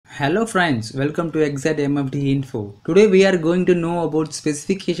Hello friends, welcome to Exact MFD Info. Today we are going to know about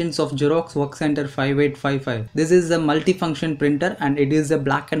specifications of Xerox Workcenter 5855. This is a multifunction printer and it is a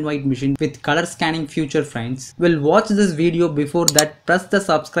black and white machine with color scanning feature friends. We'll watch this video. Before that, press the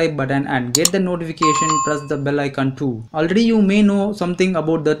subscribe button and get the notification, press the bell icon too. Already you may know something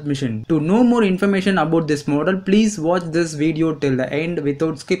about that machine. To know more information about this model, please watch this video till the end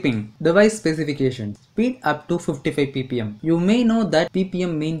without skipping. Device specifications. Speed up to 55 ppm. You may know that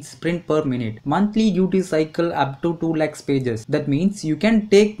ppm means print per minute. Monthly duty cycle up to 2 lakhs pages. That means you can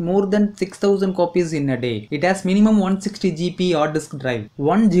take more than 6000 copies in a day. It has minimum 160 GB hard disk drive,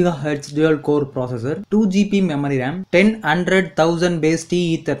 1 GHz dual core processor, 2 GB memory RAM, 10,000 base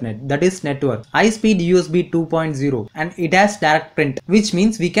T Ethernet, that is network, high speed USB 2.0, and it has direct print, which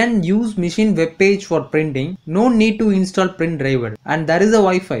means we can use machine web page for printing. No need to install print driver, and there is a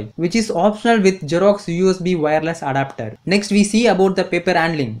Wi-Fi which is optional with Xerox USB wireless adapter. Next we see about the paper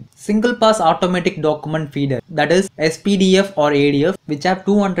handling. Single pass automatic document feeder, that is SPDF or ADF, which have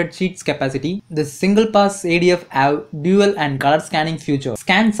 200 sheets capacity. The single pass ADF have dual and color scanning feature.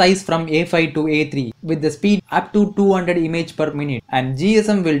 Scan size from A5 to A3 with the speed up to 200 image per minute, and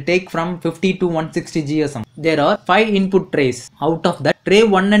GSM will take from 50 to 160 GSM. There are 5 input trays. Out of that, tray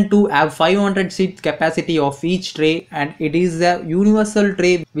 1 and 2 have 500 sheets capacity of each tray, and it is a universal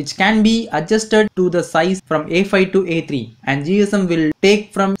tray which can be adjusted to the size from A5 to A3, and GSM will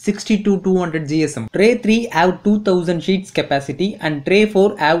take from 60 to 200 GSM. Tray 3 have 2000 sheets capacity and tray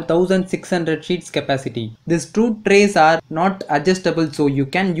 4 have 1600 sheets capacity. These two trays are not adjustable, so you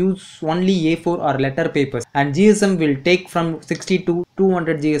can use only A4 or letter papers, and GSM will take from 60 to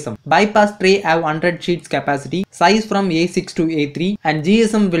 200 GSM. Bypass tray have 100 sheets capacity, size from A6 to A3, and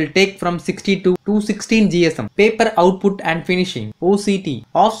GSM will take from 60 to 216 GSM. Paper output and finishing. OCT.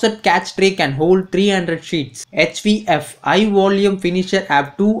 Offset catch tray can hold 300 sheets. HVF. High volume finisher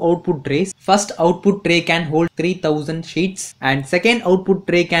have 2 output trays. First output tray can hold 3000 sheets and second output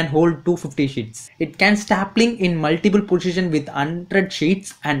tray can hold 250 sheets. It can stapling in multiple position with 100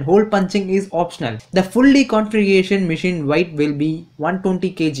 sheets, and hole punching is optional. The fully configuration machine weight will be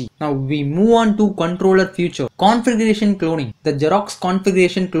 120 kg. Now we move on to controller feature. Configuration cloning. The Xerox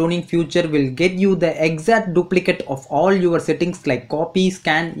configuration cloning feature will get you the exact duplicate of all your settings like copy,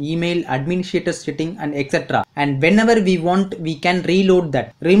 scan, email, administrator setting, and etc. And whenever we want, we can reload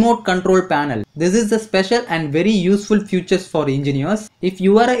that. Remote control panel. This is a special and very useful features for engineers. If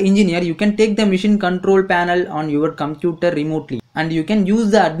you are an engineer, you can take the machine control panel on your computer remotely, and you can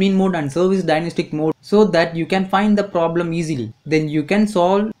use the admin mode and service diagnostic mode so that you can find the problem easily. Then you can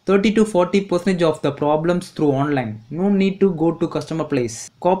solve 30 to 40% of the problems through online. No need to go to customer place.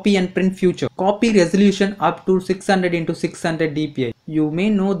 Copy and print feature. Copy resolution up to 600 into 600 dpi. You may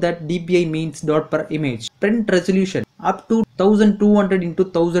know that dpi means dot per image. Print resolution up to 1200 into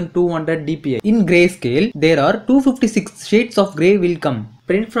 1200 dpi. In grayscale, there are 256 shades of gray will come.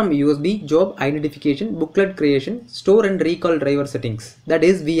 Print from USB, job identification, booklet creation, store and recall driver settings. That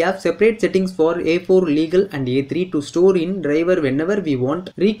is, we have separate settings for A4 legal and A3 to store in driver whenever we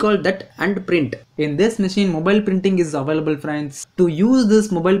want, recall that and print. In this machine, mobile printing is available friends. To use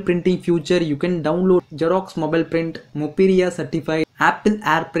this mobile printing feature, you can download Xerox Mobile Print, Moperia certified, Apple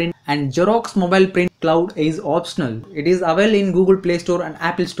AirPrint, and Xerox Mobile Print Cloud is optional. It is available in Google Play Store and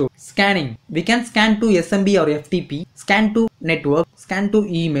Apple Store. Scanning. We can scan to SMB or FTP, scan to network, scan to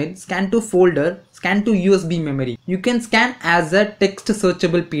email, scan to folder, scan to USB memory. You can scan as a text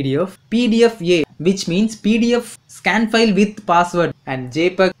searchable PDF, PDF-A, which means PDF scan file with password, and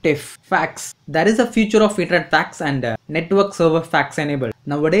JPEG, TIFF, fax. There is a feature of internet fax and network server fax enabled.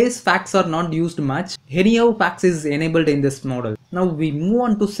 Nowadays fax are not used much. Anyhow, fax is enabled in this model. Now we move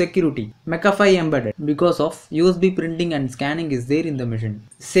on to security. McAfee embedded because of USB printing and scanning is there in the machine.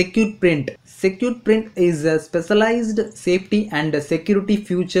 Secure print. Secure print is a specialized safety and a security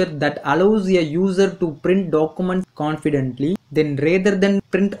feature that allows a user to print documents confidently. Then rather than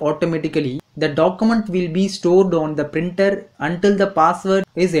print automatically, the document will be stored on the printer until the password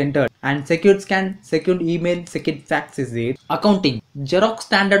is entered, and secured scan, secured email, secured fax is there. Accounting. Xerox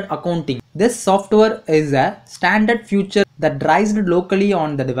standard accounting. This software is a standard feature that runs locally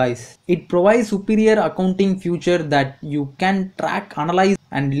on the device. It provides superior accounting feature that you can track, analyze,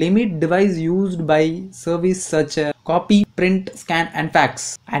 and limit device used by service such as copy, print, scan, and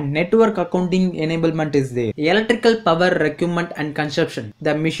fax. And network accounting enablement is there. Electrical power requirement and consumption.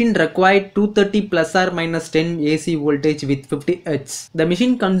 The machine required 230 plus or minus 10 AC voltage with 50 Hz. The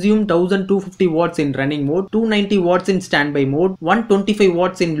machine consumed 1250 watts in running mode, 290 watts in standby mode, 125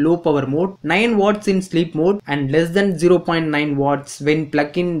 watts in low power mode, 9 watts in sleep mode, and less than 0. 0.9 watts when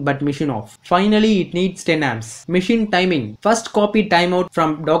plug-in but machine off. Finally, it needs 10 amps. Machine timing. First copy timeout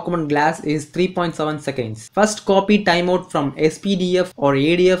from document glass is 3.7 seconds. First copy timeout from SPDF or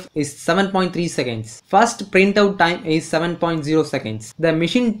ADF is 7.3 seconds. First printout time is 7.0 seconds. The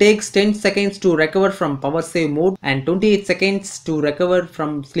machine takes 10 seconds to recover from power save mode and 28 seconds to recover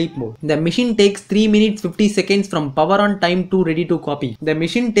from sleep mode. The machine takes 3 minutes 50 seconds from power on time to ready to copy. The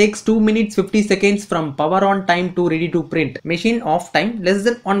machine takes 2 minutes 50 seconds from power on time to ready to print. Machine off time less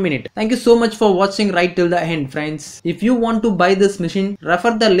than 1 minute. Thank you so much for watching right till the end, friends. If you want to buy this machine,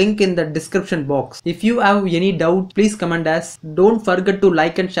 refer the link in the description box. If you have any doubt, please comment us. Don't forget to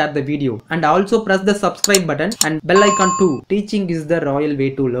like and share the video, and also press the subscribe button and bell icon too. Teaching is the royal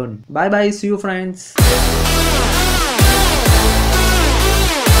way to learn. Bye bye, see you friends.